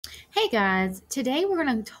Hey guys, today we're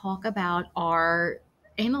going to talk about our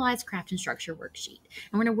Analyze Craft and Structure worksheet.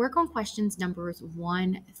 And we're going to work on questions numbers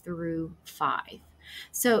 1 through 5.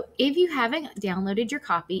 So if you haven't downloaded your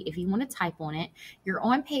copy, if you want to type on it, you're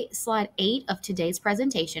on slide 8 of today's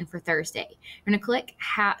presentation for Thursday. You're going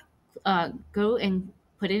to go and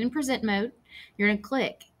put it in present mode. You're going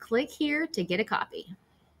to click here to get a copy.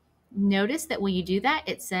 Notice that when you do that,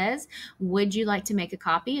 it says, would you like to make a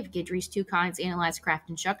copy of Guidry's Two Kinds Analyze Craft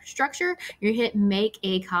and Structure? You hit make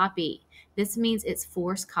a copy. This means it's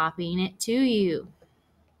force copying it to you.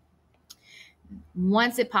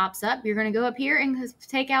 Once it pops up, you're going to go up here and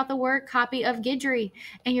take out the word copy of Guidry,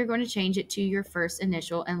 and you're going to change it to your first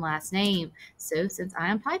initial and last name. So since I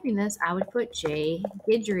am typing this, I would put J.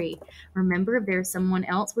 Guidry. Remember, if there's someone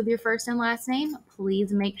else with your first and last name,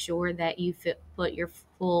 please make sure that you put your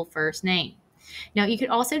full first name. Now, you could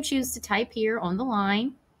also choose to type here on the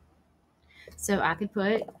line. So I could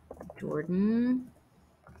put Jordan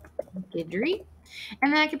Guidry,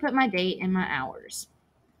 and then I could put my date and my hours.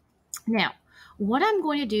 Now, what I'm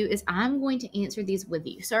going to do is I'm going to answer these with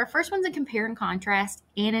you. So our first one's a compare and contrast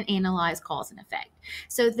and an analyze cause and effect.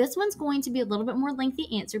 So this one's going to be a little bit more lengthy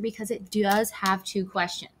answer because it does have two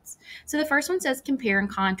questions. So the first one says compare and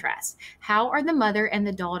contrast. How are the mother and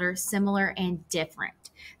the daughter similar and different?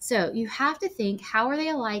 So you have to think, how are they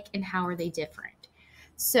alike and how are they different?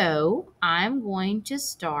 So I'm going to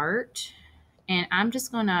start, and I'm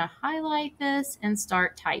just going to highlight this and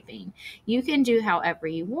start typing. You can do however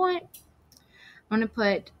you want. I'm going to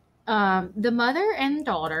put the mother and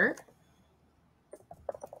daughter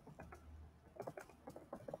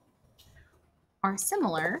are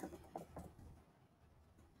similar.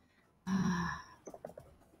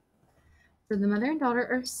 So the mother and daughter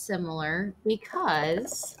are similar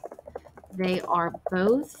because they are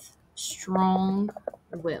both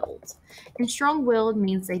strong-willed. And strong-willed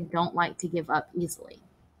means they don't like to give up easily.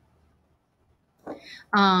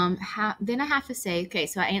 Then I have to say, okay,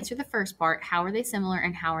 so I answer the first part, how are they similar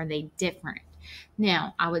and how are they different?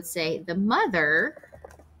 Now, I would say the mother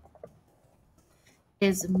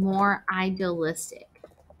is more idealistic.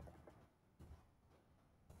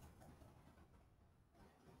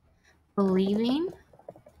 Believing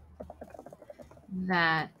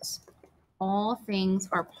that all things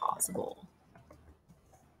are possible.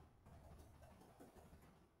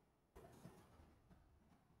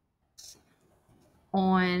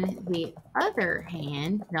 On the other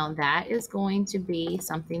hand, now that is going to be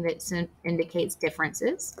something that indicates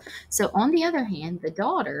differences. So on the other hand, the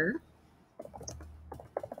daughter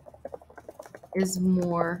is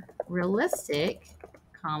more realistic,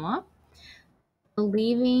 comma,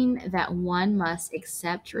 believing that one must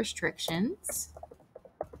accept restrictions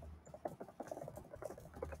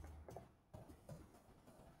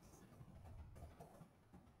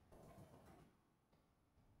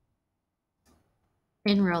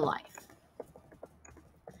in real life.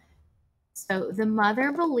 So the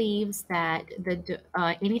mother believes that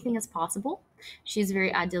anything is possible. She's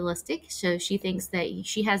very idealistic. So she thinks that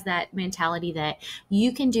she has that mentality that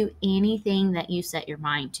you can do anything that you set your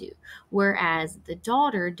mind to. Whereas the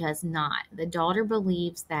daughter does not. The daughter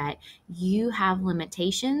believes that you have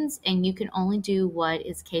limitations and you can only do what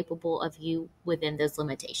is capable of you within those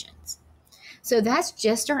limitations. So that's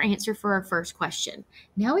just our answer for our first question.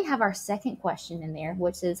 Now we have our second question in there,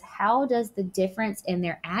 which is how does the difference in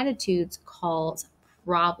their attitudes cause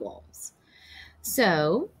problems?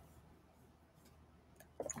 So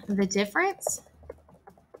the difference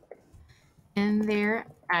in their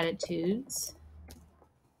attitudes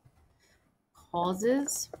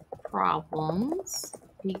causes problems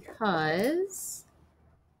because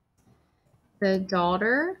the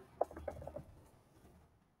daughter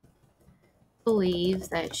believes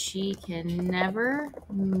that she can never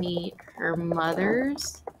meet her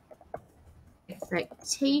mother's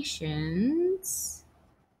expectations,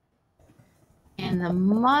 and the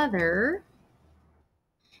mother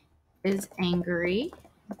is angry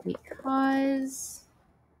because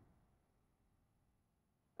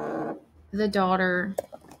the daughter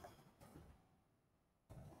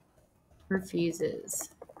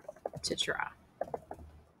refuses to try.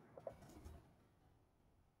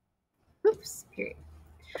 Oops, period.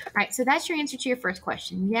 All right, so that's your answer to your first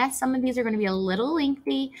question. Yes, some of these are going to be a little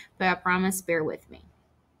lengthy, but I promise bear with me.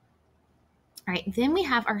 All right, then we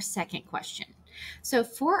have our second question. So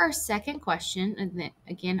for our second question, and then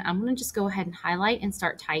again, I'm going to just go ahead and highlight and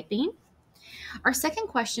start typing. Our second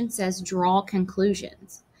question says draw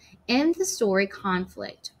conclusions. In the story,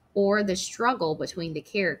 conflict or the struggle between the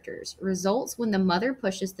characters results when the mother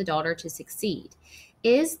pushes the daughter to succeed.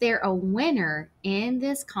 Is there a winner in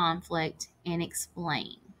this conflict, and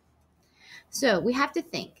explain? So we have to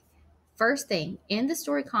think. First thing, in the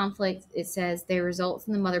story conflict, it says there results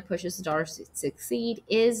in the mother pushes the daughter to succeed.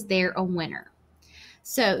 Is there a winner?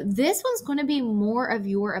 So this one's going to be more of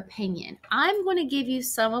your opinion. I'm going to give you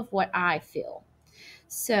some of what I feel.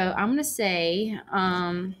 So I'm going to say,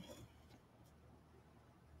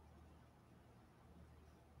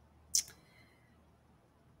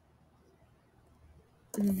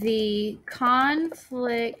 the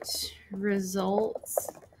conflict results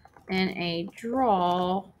in a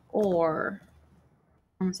draw, or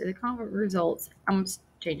I'm going to say the conflict results, I'm going to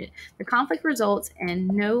change it. The conflict results in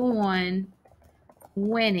no one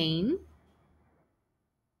winning.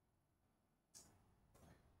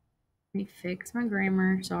 Let me fix my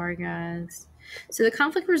grammar. Sorry, guys. So the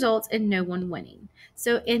conflict results in no one winning.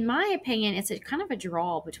 So in my opinion, it's a kind of a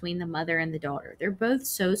draw between the mother and the daughter. They're both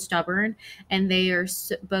so stubborn and they are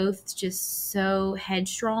both just so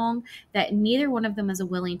headstrong that neither one of them is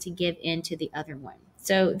willing to give in to the other one.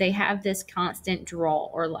 So they have this constant draw,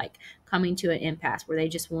 or like coming to an impasse where they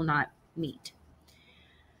just will not meet.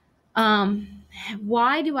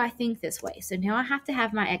 Why do I think this way? So now I have to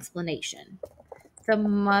have my explanation. The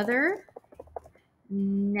mother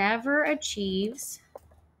never achieves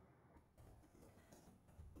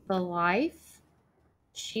the life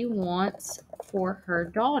she wants for her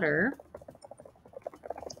daughter,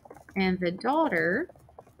 and the daughter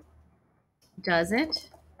doesn't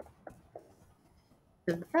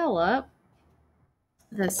develop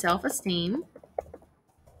the self-esteem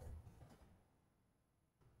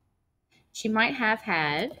she might have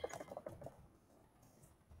had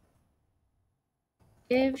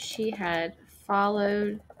if she had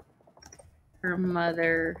followed her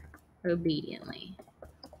mother obediently.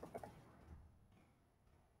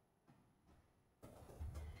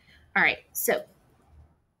 All right, so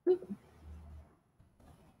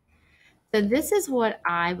this is what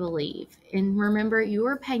I believe. And remember,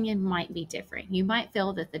 your opinion might be different. You might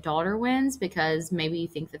feel that the daughter wins because maybe you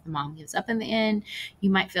think that the mom gives up in the end. You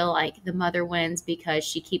might feel like the mother wins because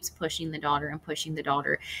she keeps pushing the daughter and pushing the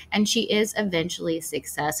daughter. And she is eventually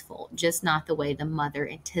successful, just not the way the mother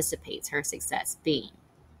anticipates her success being.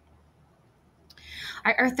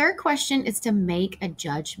 Our third question is to make a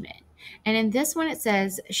judgment. And in this one, it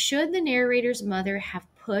says, should the narrator's mother have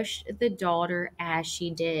pushed the daughter as she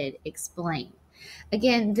did? Explain.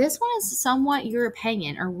 Again, this one is somewhat your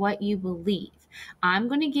opinion or what you believe. I'm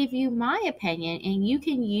going to give you my opinion, and you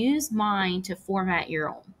can use mine to format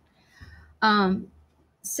your own.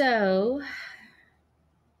 So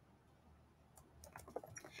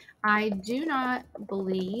I do not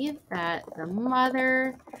believe that the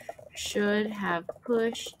mother should have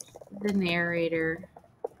pushed the narrator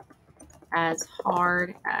as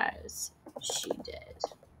hard as she did.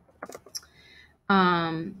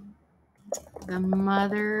 The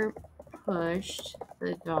mother pushed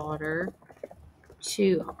the daughter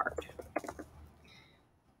too hard.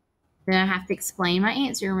 Then I have to explain my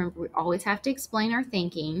answer. Remember, we always have to explain our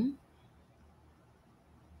thinking.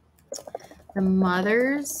 The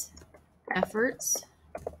mother's efforts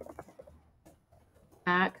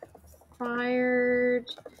backfired,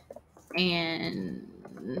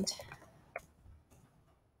 and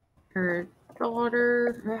her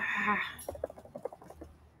daughter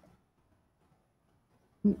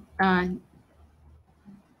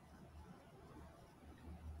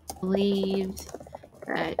believed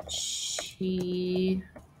that she,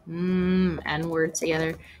 and words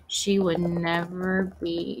together, she would never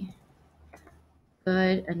be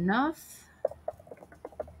good enough.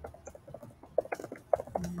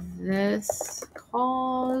 This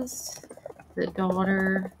caused the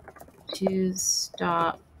daughter to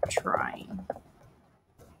stop trying.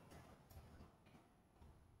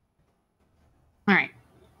 All right.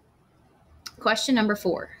 Question number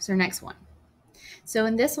 4. So next one. So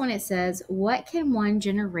in this one, it says, what can one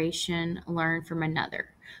generation learn from another?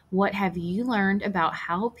 What have you learned about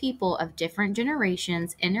how people of different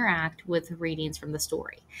generations interact with readings from the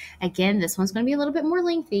story? Again, this one's going to be a little bit more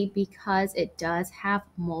lengthy because it does have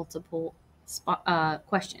multiple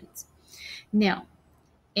questions. Now,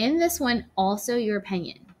 in this one, also your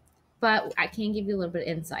opinion, but I can give you a little bit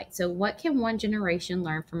of insight. So what can one generation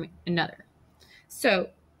learn from another? So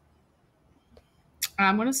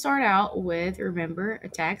I'm going to start out with, remember, a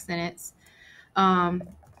tag sentence.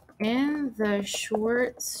 In the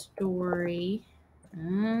short story,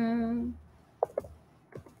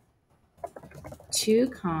 Two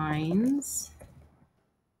Kinds,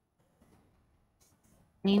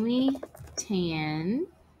 Amy Tan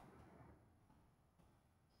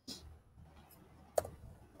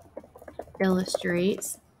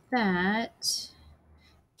illustrates that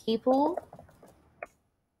people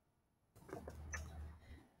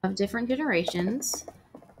of different generations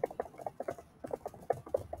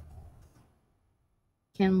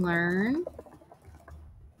can learn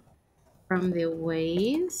from the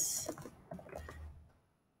ways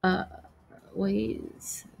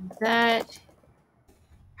that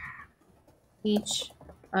each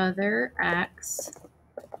other acts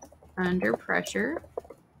under pressure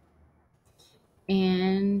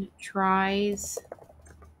and tries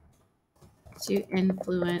to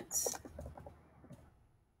influence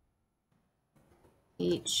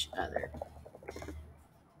each other.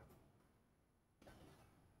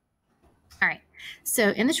 All right. So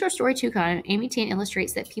in the short story Toucan, Amy Tan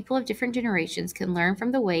illustrates that people of different generations can learn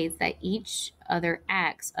from the ways that each other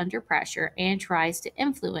acts under pressure and tries to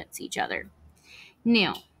influence each other.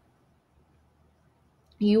 Now,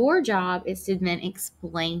 your job is to then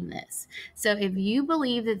explain this. So if you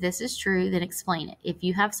believe that this is true, then explain it. If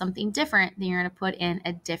you have something different, then you're going to put in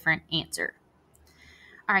a different answer.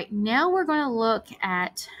 All right, now we're going to look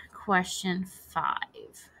at question 5.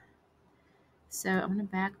 So I'm going to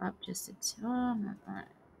back up just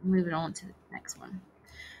move it on to the next one.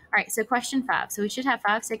 All right, so question 5. So we should have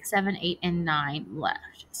 5, 6, 7, 8, and 9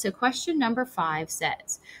 left. So question number 5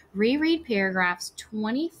 says, reread paragraphs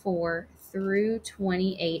 24 through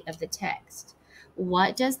 28 of the text.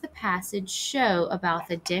 What does the passage show about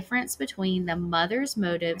the difference between the mother's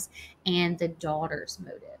motives and the daughter's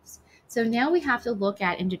motives? So now we have to look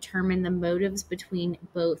at and determine the motives between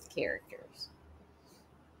both characters.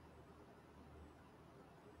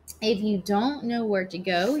 If you don't know where to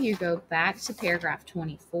go, you go back to paragraph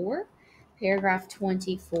 24. Paragraph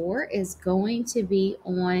 24 is going to be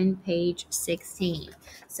on page 16.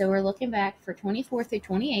 So we're looking back for 24 through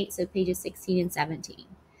 28, so pages 16 and 17.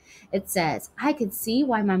 It says, I could see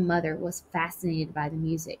why my mother was fascinated by the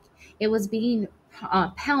music. It was being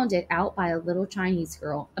pounded out by a little Chinese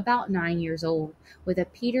girl, about 9 years old, with a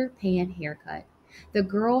Peter Pan haircut. The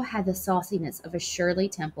girl had the sauciness of a Shirley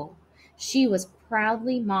Temple. She was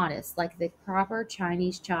proudly modest like the proper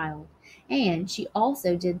Chinese child, and she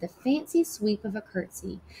also did the fancy sweep of a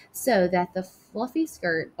curtsy, so that the fluffy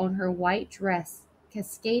skirt on her white dress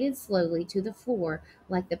cascaded slowly to the floor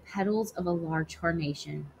like the petals of a large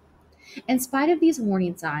carnation. In spite of these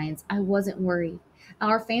warning signs, I wasn't worried.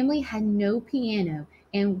 Our family had no piano,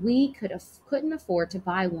 and we couldn't afford to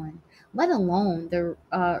buy one, let alone the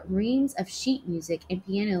reams of sheet music and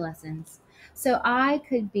piano lessons. So I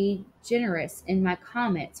could be generous in my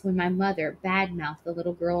comments when my mother badmouthed the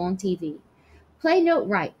little girl on TV. Play note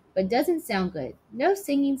right, but doesn't sound good. No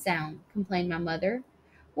singing sound, complained my mother.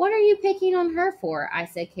 What are you picking on her for? I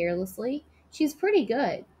said carelessly. She's pretty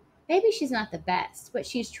good. Maybe she's not the best, but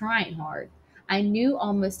she's trying hard. I knew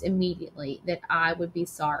almost immediately that I would be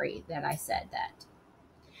sorry that I said that.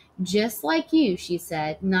 Just like you, she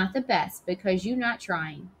said, not the best because you're not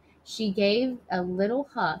trying. She gave a little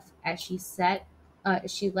huff as she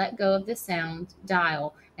let go of the sound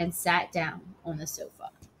dial and sat down on the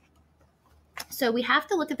sofa. So we have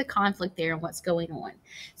to look at the conflict there and what's going on.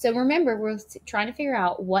 So remember, we're trying to figure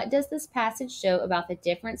out what does this passage show about the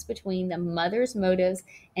difference between the mother's motives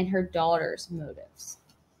and her daughter's motives.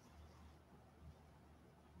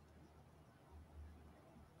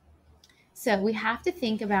 So we have to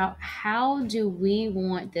think about how do we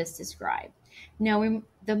want this described. Now,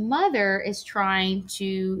 the mother is trying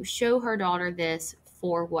to show her daughter this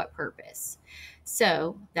for what purpose?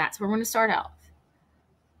 So that's where we're going to start out.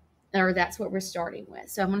 Or that's what we're starting with.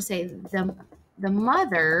 So I'm going to say the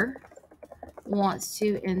mother wants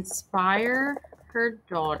to inspire her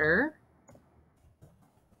daughter.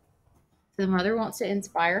 So the mother wants to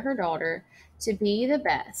inspire her daughter to be the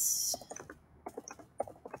best,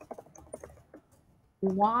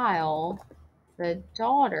 while the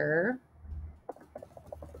daughter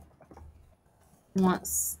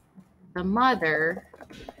wants the mother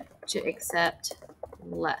to accept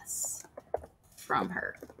less from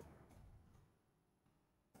her.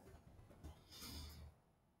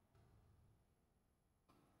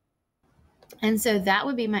 And so that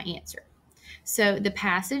would be my answer. So the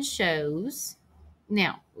passage shows,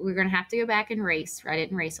 now we're going to have to go back and erase. I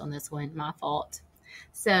didn't erase on this one, my fault.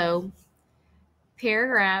 So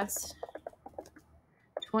paragraphs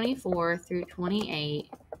 24 through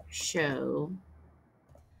 28 show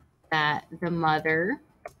that the mother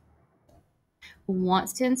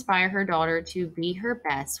wants to inspire her daughter to be her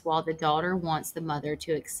best, while the daughter wants the mother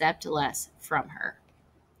to accept less from her.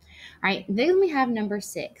 All right, then we have number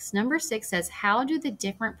 6. Number 6 says, how do the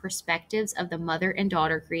different perspectives of the mother and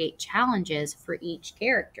daughter create challenges for each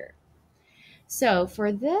character? So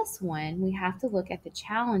for this one, we have to look at the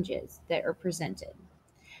challenges that are presented.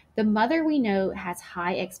 The mother we know has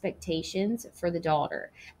high expectations for the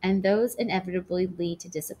daughter, and those inevitably lead to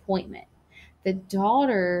disappointment. The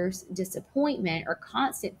daughter's disappointment or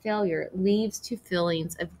constant failure leads to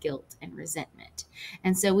feelings of guilt and resentment.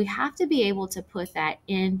 And so we have to be able to put that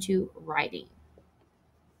into writing.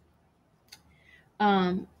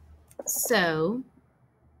 So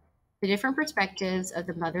the different perspectives of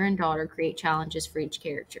the mother and daughter create challenges for each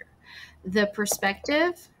character. The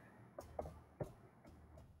perspective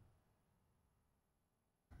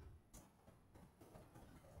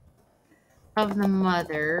of the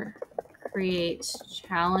mother creates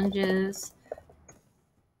challenges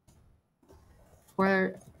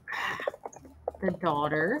for the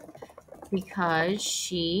daughter because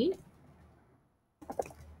she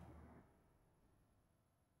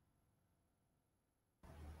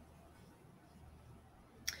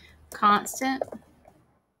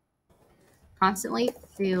constantly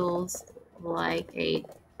feels like a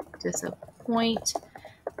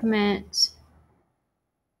disappointment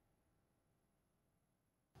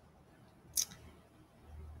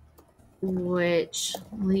which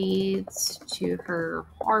leads to her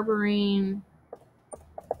harboring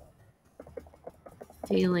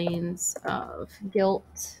feelings of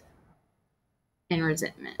guilt and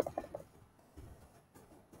resentment.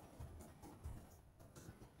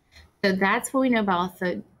 So that's what we know about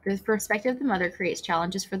the perspective of the mother creates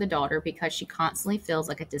challenges for the daughter because she constantly feels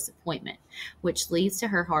like a disappointment, which leads to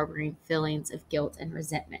her harboring feelings of guilt and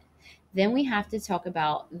resentment. Then we have to talk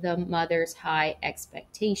about the mother's high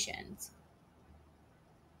expectations.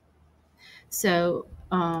 So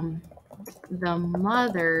the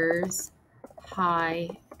mother's high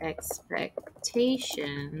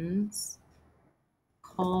expectations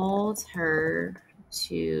calls her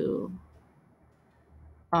to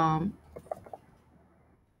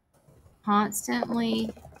constantly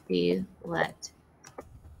be let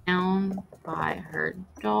down by her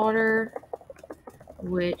daughter,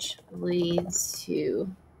 which leads to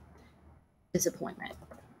disappointment.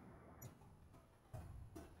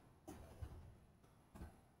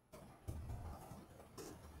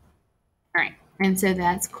 All right, and so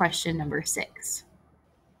that's question number 6.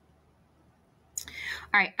 All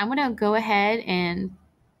right, I'm going to go ahead and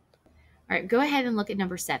look at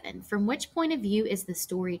number 7. From which point of view is the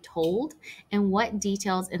story told, and what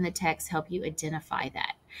details in the text help you identify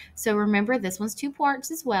that? So remember, this one's 2 parts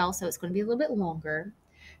as well, so it's going to be a little bit longer.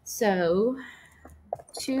 So,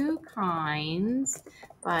 Two Kinds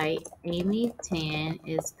by Amy Tan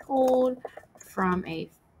is told from a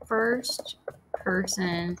first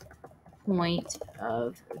person point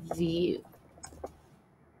of view.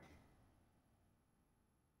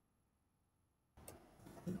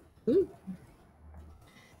 Ooh.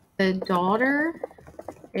 The daughter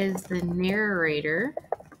is the narrator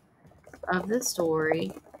of the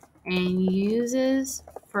story and uses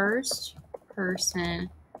first person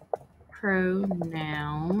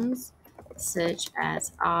pronouns such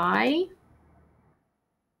as I,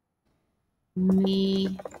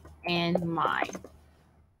 me, and my.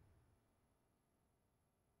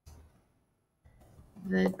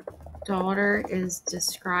 The daughter is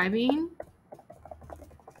describing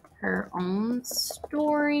her own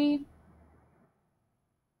story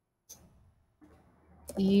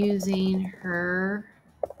using her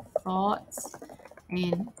thoughts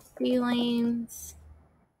and feelings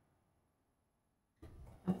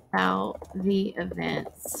about the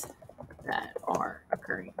events that are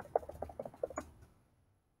occurring.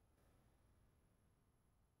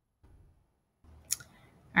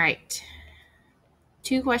 All right.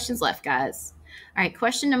 2 questions left, guys. All right,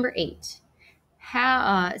 question number 8.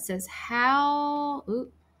 It says how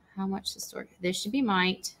much the story? This should be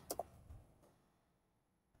might.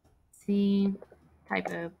 See,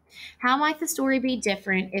 typo. How might the story be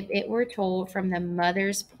different if it were told from the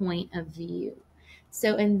mother's point of view?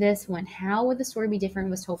 So in this one, how would the story be different if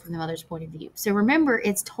it was told from the mother's point of view? So remember,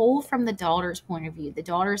 it's told from the daughter's point of view. The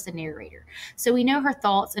daughter is the narrator. So we know her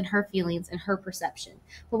thoughts and her feelings and her perception,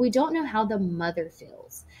 but we don't know how the mother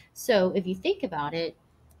feels. So if you think about it,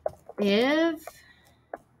 if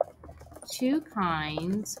Two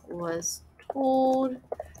Kinds was told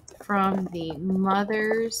from the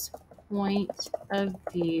mother's point of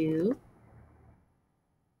view,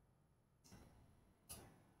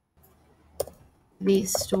 the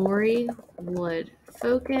story would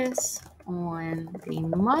focus on the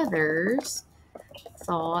mother's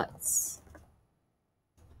thoughts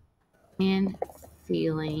and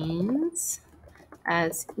feelings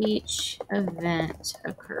as each event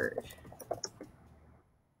occurred.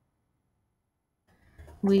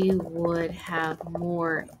 We would have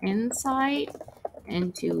more insight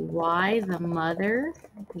into why the mother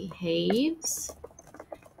behaves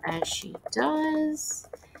as she does,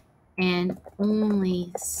 and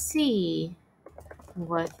only see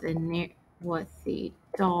what the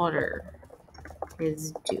daughter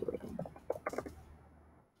is doing.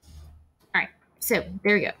 All right, so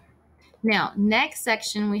there we go. Now, next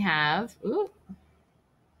section we have,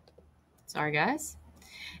 sorry guys,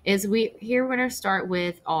 is we're going to start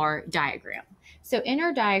with our diagram. So in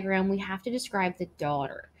our diagram, we have to describe the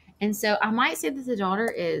daughter. And so I might say that the daughter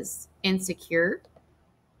is insecure.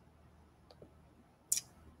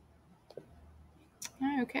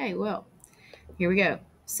 Okay, well, here we go.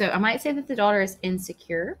 So I might say that the daughter is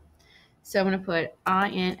insecure. So I'm going to put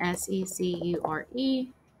INSECURE.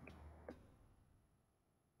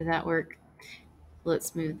 Did that work?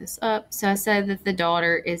 Let's move this up. So I said that the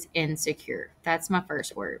daughter is insecure. That's my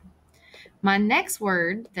first word. My next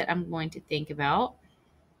word that I'm going to think about,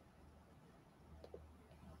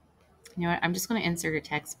 you know what? I'm just going to insert a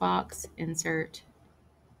text box. Insert.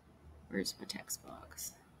 Where's my text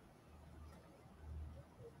box?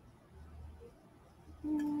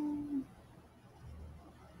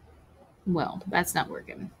 Well, that's not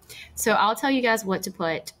working. So I'll tell you guys what to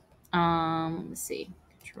put. Let's see.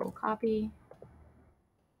 Control copy.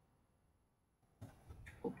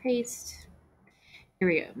 Control paste. Here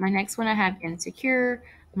we go. My next one I have insecure.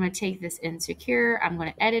 I'm going to take this insecure. I'm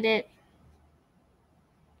going to edit it.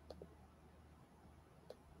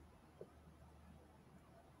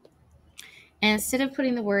 And instead of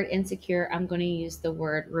putting the word insecure, I'm going to use the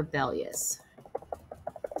word rebellious,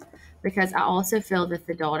 because I also feel that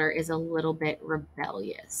the daughter is a little bit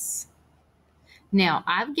rebellious. Now,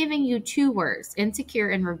 I've given you 2 words, insecure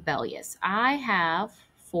and rebellious. I have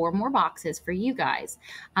 4 more boxes for you guys.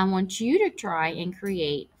 I want you to try and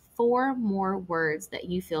create 4 more words that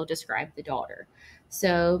you feel describe the daughter.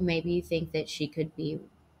 So maybe you think that she could be,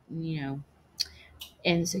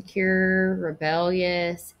 insecure,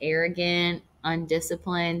 rebellious, arrogant,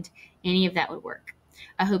 undisciplined. Any of that would work.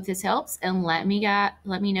 I hope this helps, and let me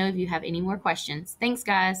know if you have any more questions. Thanks,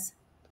 guys.